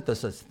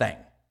photosynthesis thing,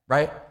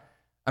 right?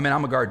 I'm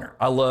a gardener.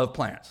 I love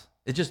plants.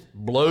 It just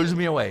blows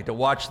me away to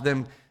watch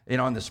them,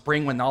 in the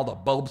spring when all the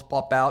bulbs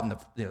pop out and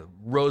the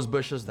rose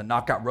bushes, the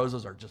knockout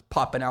roses are just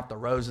popping out the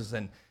roses,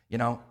 and,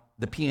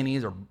 the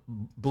peonies are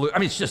blue.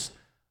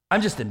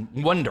 I'm just in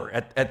wonder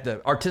at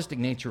the artistic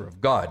nature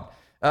of God.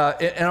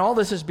 And all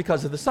this is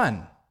because of the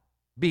sun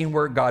being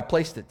where God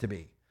placed it to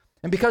be.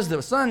 And because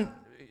the sun,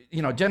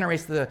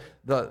 generates the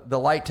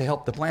light to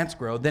help the plants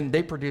grow, then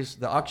they produce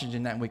the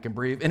oxygen that we can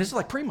breathe. And it's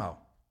like primo.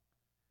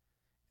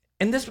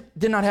 And this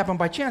did not happen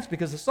by chance,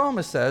 because the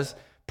psalmist says,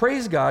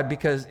 praise God,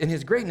 because in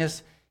his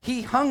greatness,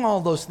 he hung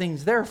all those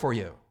things there for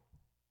you.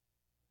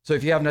 So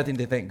if you have nothing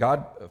to thank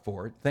God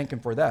for, thank him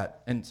for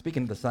that. And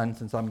speaking of the sun,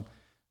 since I'm,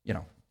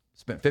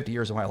 spent 50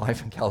 years of my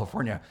life in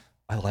California,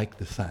 I like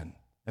the sun.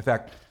 In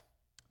fact,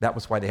 that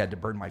was why they had to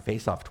burn my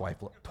face off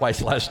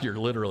twice last year,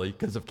 literally,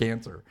 because of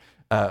cancer.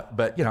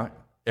 But,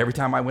 every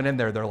time I went in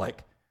there, they're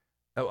like,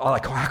 how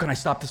can I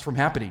stop this from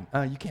happening?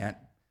 You can't,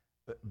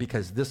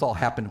 because this all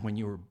happened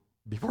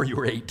before you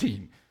were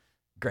 18.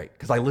 Great,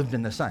 because I lived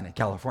in the sun in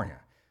California.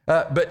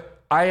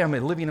 But I am a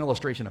living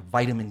illustration of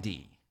vitamin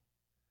D,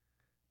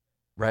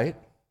 right?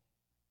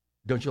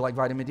 Don't you like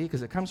vitamin D?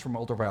 Because it comes from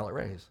ultraviolet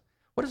rays.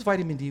 What does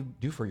vitamin D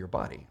do for your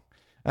body?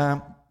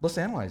 Let's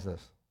analyze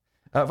this.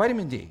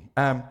 Vitamin D,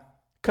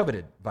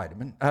 coveted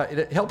vitamin.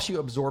 It helps you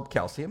absorb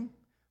calcium,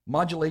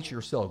 modulates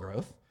your cell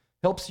growth,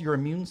 helps your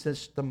immune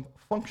system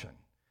function.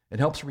 It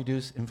helps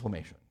reduce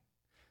inflammation.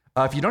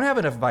 If you don't have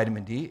enough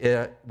vitamin D,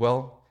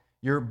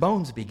 your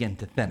bones begin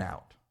to thin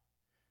out.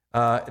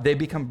 They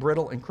become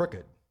brittle and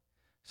crooked.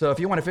 So if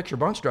you want to fix your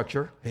bone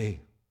structure,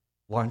 hey,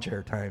 lawn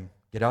chair time,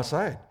 get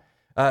outside.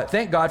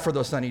 Thank God for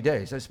those sunny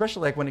days,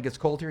 especially like when it gets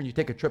cold here and you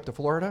take a trip to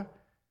Florida.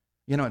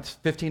 It's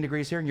 15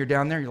 degrees here and you're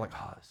down there, you're like,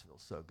 oh, this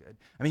feels so good.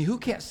 Who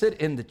can't sit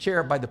in the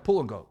chair by the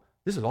pool and go,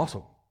 this is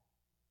awesome?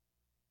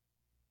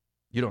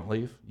 You don't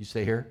leave, you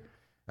stay here.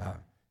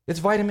 It's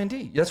vitamin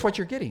D. That's what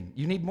you're getting.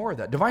 You need more of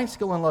that. Divine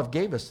skill and love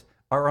gave us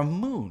our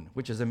moon,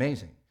 which is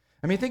amazing.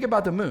 Think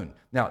about the moon.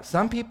 Now,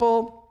 some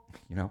people,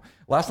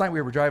 last night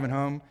we were driving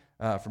home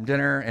from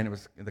dinner, and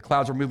the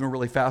clouds were moving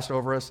really fast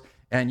over us,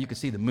 and you could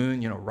see the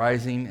moon,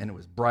 rising, and it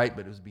was bright,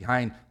 but it was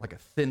behind like a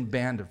thin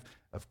band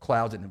of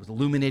clouds, and it was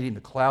illuminating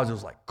the clouds. It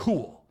was like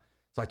cool.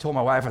 So I told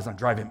my wife as I'm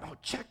driving,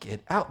 check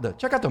it out.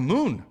 Check out the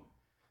moon.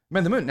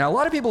 The moon. Now, a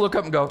lot of people look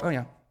up and go, oh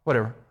yeah,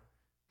 whatever.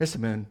 It's the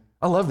moon.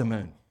 I love the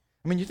moon.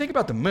 You think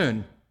about the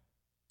moon,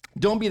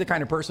 don't be the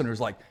kind of person who's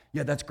like,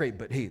 yeah, that's great,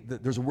 but hey,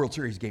 there's a World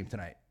Series game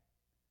tonight.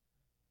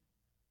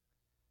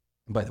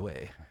 By the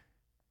way,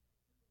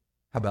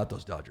 how about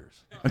those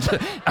Dodgers?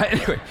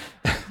 Anyway,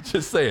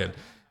 just saying.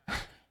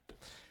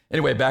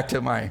 Anyway, back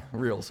to my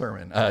real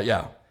sermon.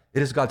 Yeah,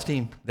 it is God's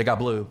team. They got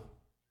blue.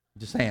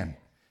 Just saying.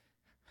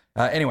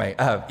 Anyway,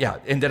 yeah,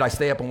 and did I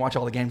stay up and watch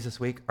all the games this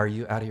week? Are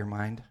you out of your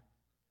mind?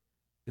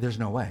 There's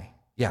no way.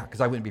 Yeah, because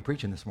I wouldn't be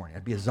preaching this morning.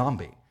 I'd be a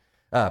zombie.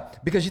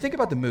 Because you think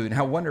about the moon,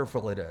 how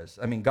wonderful it is.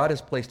 I mean, God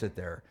has placed it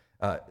there.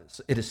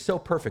 It is so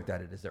perfect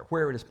that it is there.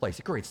 Where it is placed,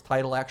 it creates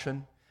tidal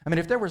action. I mean,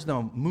 if there was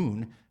no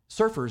moon,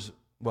 surfers,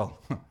 well,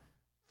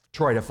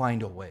 try to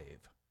find a wave.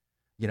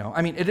 You know,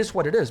 I mean, it is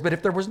what it is. But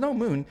if there was no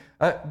moon,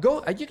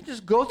 you can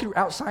just go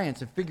throughout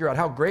science and figure out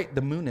how great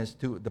the moon is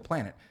to the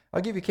planet.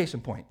 I'll give you a case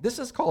in point. This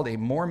is called a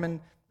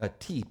Mormon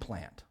tea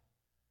plant.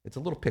 It's a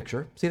little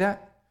picture. See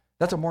that?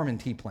 That's a Mormon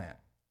tea plant.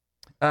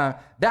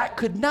 That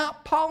could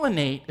not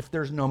pollinate if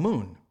there's no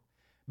moon.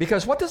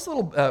 Because what this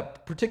little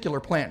particular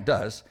plant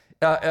does,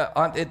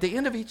 at the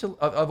end of each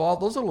of all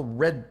those little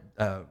red,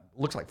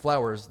 looks like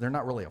flowers, they're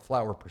not really a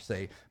flower per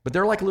se, but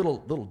they're like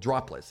little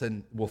droplets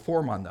and will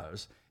form on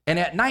those. And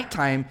at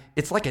nighttime,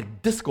 it's like a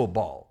disco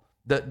ball.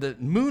 The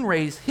moon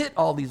rays hit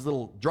all these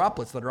little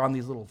droplets that are on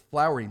these little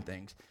flowering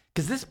things,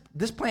 because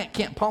this plant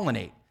can't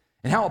pollinate.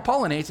 And how it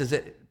pollinates is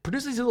it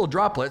produces these little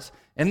droplets,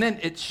 and then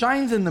it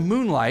shines in the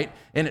moonlight,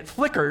 and it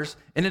flickers,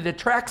 and it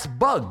attracts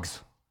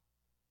bugs.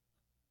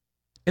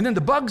 And then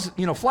the bugs,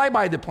 fly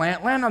by the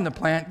plant, land on the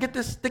plant, get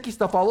this sticky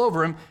stuff all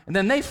over them, and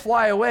then they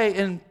fly away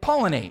and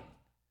pollinate.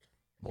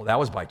 Well, that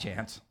was by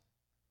chance.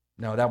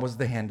 No, that was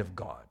the hand of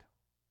God.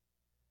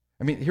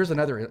 I mean, here's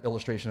another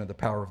illustration of the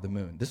power of the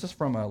moon. This is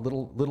from a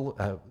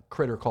little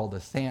critter called a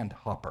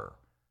sandhopper.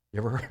 You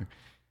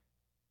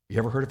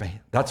ever heard of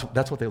a? That's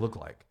what they look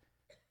like.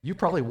 You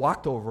probably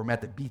walked over them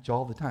at the beach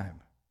all the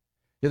time.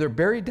 Yeah, they're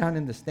buried down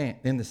in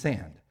the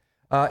sand.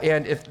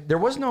 And if there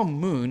was no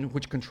moon,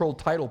 which controlled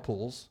tidal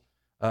pools,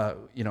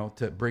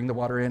 to bring the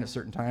water in at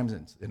certain times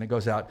and it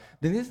goes out,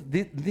 then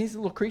these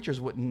little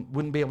creatures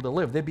wouldn't be able to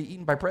live. They'd be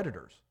eaten by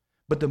predators.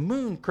 But the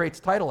moon creates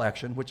tidal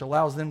action, which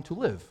allows them to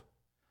live.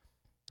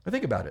 Now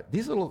think about it.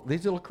 These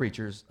little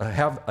creatures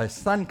have a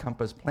sun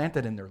compass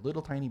planted in their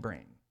little tiny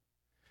brain.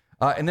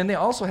 And then they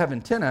also have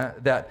antennae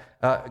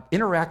that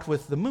interact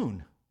with the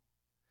moon.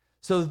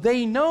 So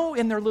they know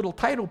in their little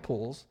tidal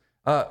pools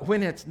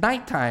when it's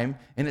nighttime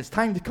and it's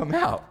time to come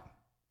out,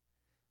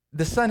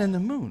 the sun and the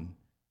moon,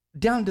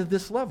 down to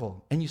this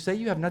level. And you say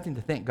you have nothing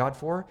to thank God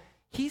for?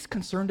 He's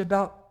concerned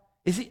about,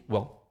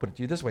 put it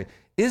to you this way,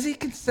 is he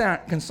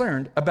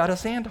concerned about a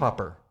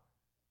sandhopper?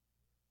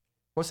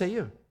 What say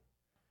you?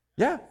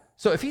 Yeah.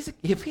 So if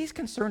he's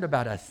concerned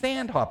about a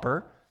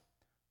sandhopper,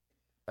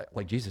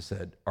 like Jesus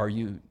said, are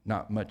you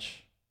not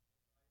much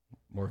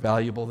more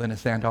valuable than a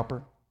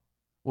sandhopper?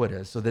 Well, it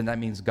is. So then that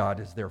means God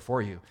is there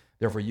for you.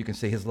 Therefore, you can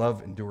say his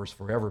love endures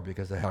forever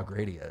because of how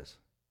great he is.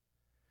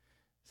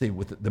 See,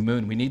 with the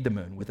moon, we need the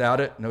moon.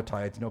 Without it, no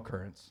tides, no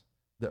currents.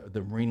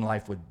 The marine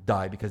life would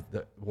die because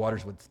the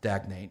waters would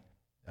stagnate.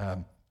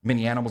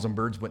 Many animals and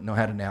birds wouldn't know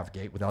how to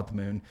navigate without the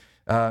moon.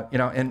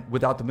 And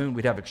without the moon,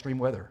 we'd have extreme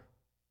weather.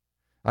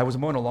 I was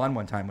mowing a lawn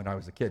one time when I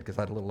was a kid because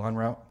I had a little lawn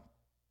route.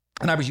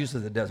 And I was used to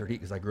the desert heat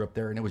because I grew up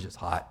there, and it was just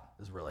hot.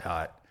 It was really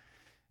hot.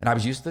 And I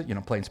was used to,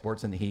 playing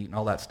sports in the heat and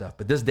all that stuff.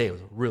 But this day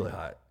was really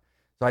hot.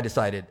 So I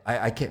decided,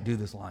 I can't do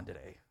this lawn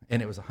today.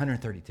 And it was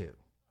 132.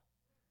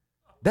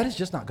 That is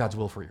just not God's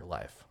will for your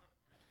life.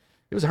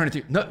 It was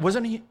 132. No, it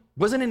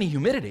wasn't any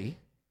humidity,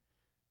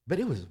 but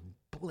it was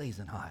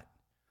blazing hot.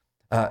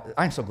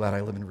 I'm so glad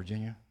I live in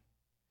Virginia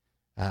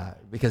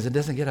because it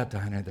doesn't get up to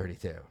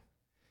 132.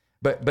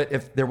 But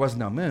if there was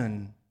no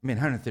moon,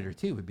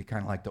 132 would be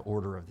kind of like the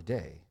order of the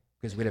day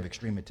because we'd have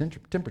extreme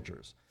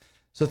temperatures.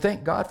 So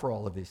thank God for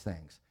all of these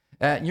things.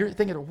 And you're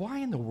thinking, why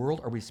in the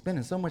world are we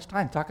spending so much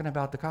time talking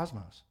about the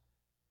cosmos?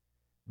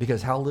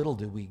 Because how little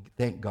do we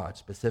thank God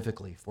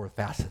specifically for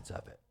facets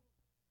of it?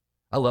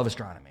 I love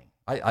astronomy.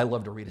 I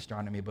love to read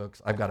astronomy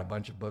books. I've got a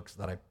bunch of books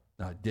that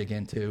I dig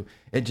into.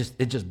 It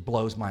just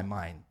blows my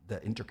mind,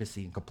 the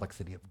intricacy and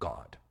complexity of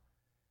God.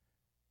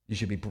 You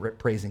should be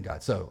praising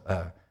God. So,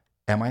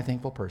 am I a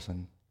thankful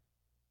person?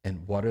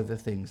 And what are the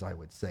things I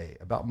would say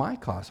about my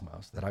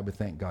cosmos that I would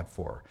thank God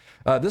for?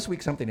 This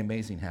week, something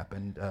amazing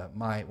happened.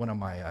 One of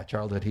my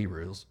childhood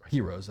heroes,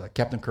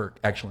 Captain Kirk,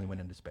 actually went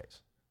into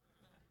space.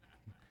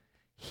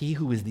 He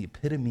who is the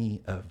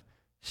epitome of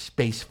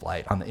space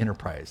flight on the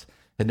Enterprise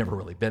had never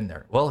really been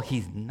there. Well,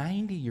 he's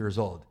 90 years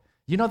old.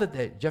 You know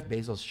that Jeff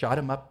Bezos shot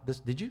him up?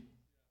 Did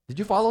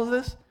you follow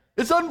this?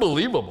 It's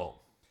unbelievable.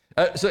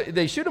 So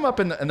they shoot him up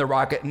in the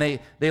rocket, and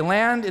they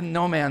land in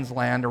no man's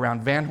land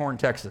around Van Horn,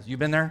 Texas. You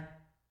been there?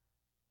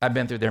 I've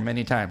been through there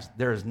many times.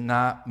 There is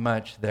not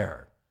much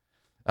there.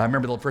 I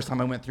remember the first time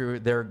I went through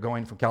there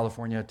going from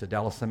California to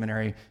Dallas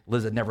Seminary.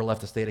 Liz had never left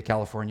the state of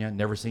California,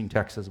 never seen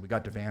Texas. We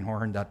got to Van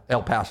Horn, that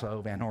El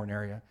Paso, Van Horn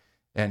area.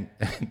 And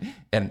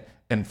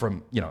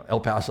from El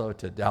Paso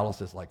to Dallas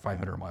is like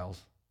 500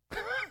 miles.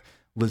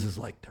 Liz is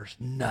like, there's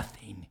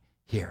nothing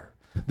here.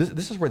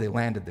 This is where they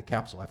landed the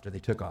capsule after they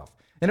took off.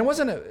 And it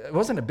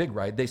wasn't a big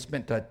ride. They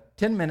spent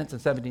 10 minutes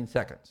and 17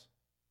 seconds.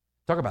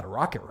 Talk about a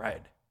rocket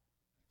ride.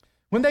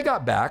 When they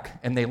got back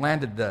and they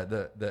landed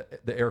the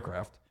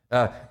aircraft,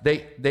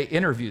 they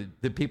interviewed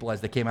the people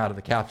as they came out of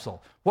the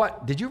capsule.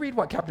 What did you read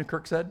what Captain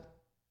Kirk said?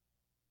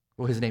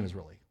 Well, his name is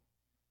really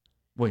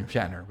William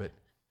Shatner, but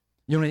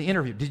when they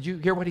interviewed, did you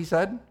hear what he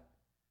said?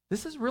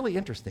 This is really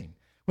interesting.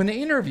 When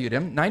they interviewed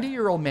him,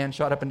 90-year-old man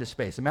shot up into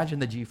space. Imagine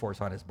the G-force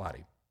on his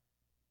body.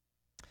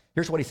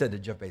 Here's what he said to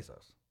Jeff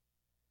Bezos.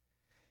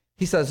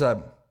 He says,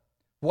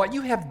 what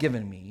you have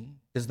given me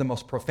is the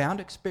most profound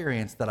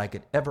experience that I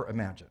could ever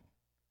imagine.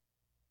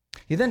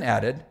 He then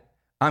added,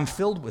 I'm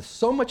filled with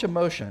so much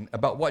emotion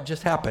about what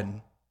just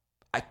happened,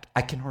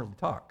 I can hardly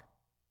talk.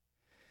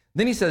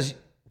 Then he says,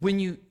 when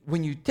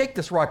you take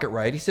this rocket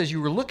ride, he says,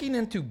 you were looking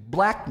into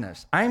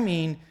blackness. I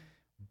mean,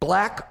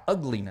 black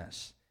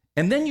ugliness.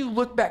 And then you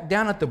look back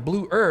down at the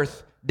blue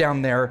earth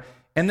down there,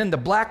 and then the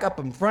black up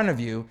in front of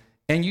you,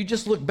 and you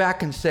just look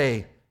back and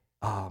say,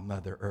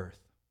 Mother Earth.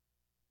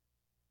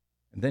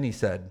 And then he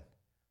said,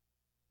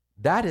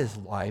 that is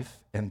life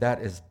and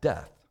that is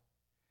death.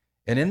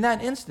 And in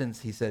that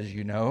instance, he says,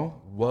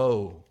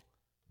 whoa,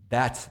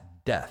 that's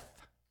death.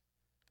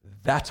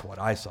 That's what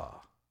I saw.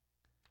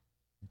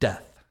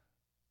 Death.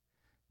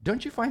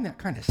 Don't you find that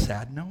kind of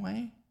sad in a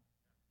way?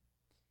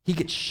 He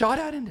gets shot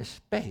out into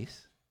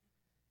space,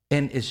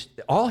 and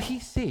all he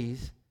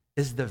sees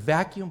is the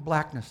vacuum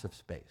blackness of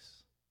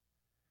space.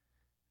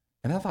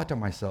 And I thought to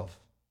myself,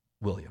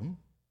 William,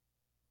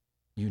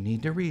 you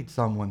need to read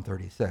Psalm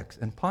 136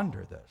 and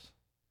ponder this.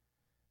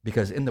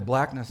 Because in the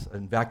blackness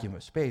and vacuum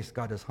of space,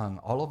 God has hung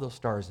all of those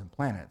stars and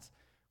planets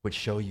which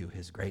show you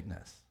his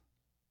greatness.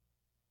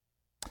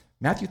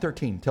 Matthew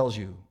 13 tells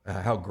you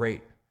how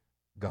great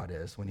God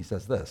is when he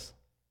says this.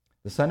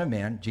 The Son of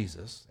Man,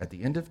 Jesus, at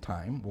the end of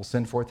time, will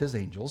send forth his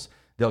angels.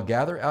 They'll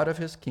gather out of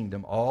his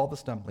kingdom all the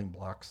stumbling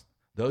blocks,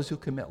 those who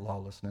commit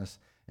lawlessness,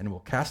 and will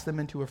cast them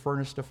into a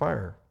furnace of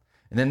fire.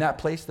 And in that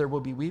place there will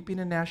be weeping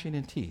and gnashing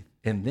of teeth.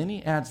 And then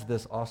he adds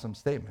this awesome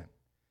statement.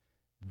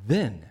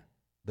 Then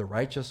the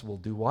righteous will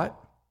do what?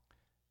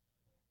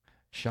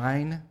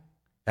 Shine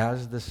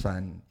as the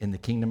sun in the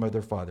kingdom of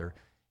their Father.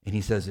 And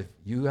he says, if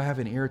you have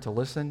an ear to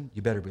listen,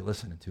 you better be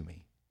listening to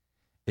me.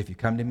 If you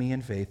come to me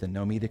in faith and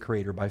know me, the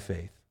Creator, by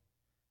faith,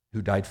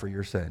 who died for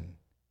your sin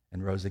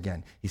and rose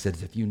again. He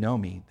says, if you know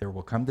me, there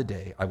will come the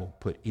day I will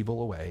put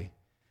evil away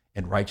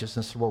and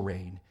righteousness will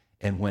reign.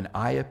 And when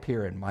I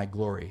appear in my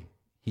glory,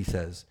 he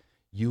says,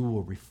 you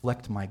will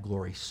reflect my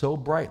glory so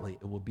brightly,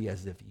 it will be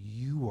as if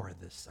you are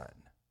the sun.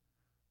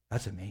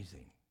 That's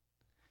amazing.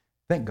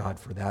 Thank God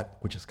for that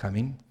which is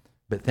coming,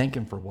 but thank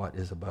him for what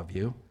is above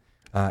you.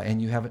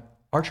 And you have,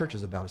 our church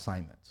is about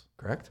assignments,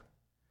 correct?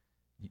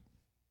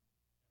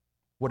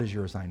 What is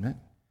your assignment?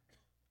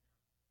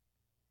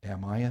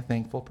 Am I a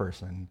thankful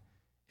person?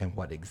 And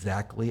what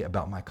exactly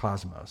about my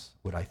cosmos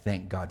would I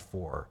thank God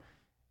for?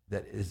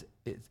 That is,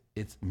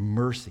 it's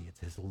mercy, it's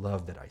his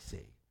love that I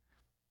see.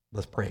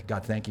 Let's pray.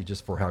 God, thank you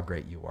just for how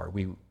great you are.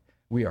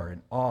 We are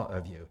in awe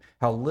of you.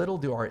 How little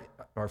do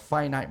our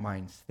finite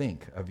minds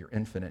think of your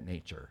infinite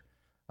nature,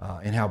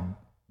 and how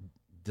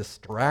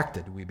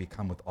distracted we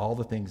become with all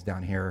the things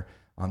down here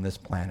on this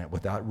planet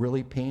without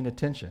really paying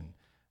attention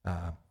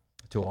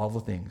to all the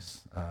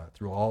things,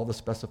 through all the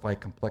specified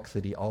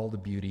complexity, all the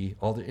beauty,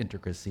 all the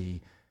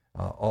intricacy,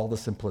 all the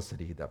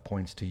simplicity that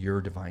points to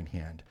your divine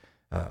hand.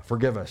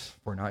 Forgive us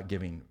for not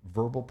giving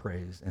verbal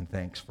praise and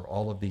thanks for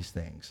all of these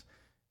things.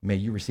 May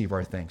you receive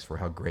our thanks for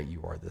how great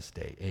you are this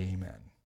day. Amen.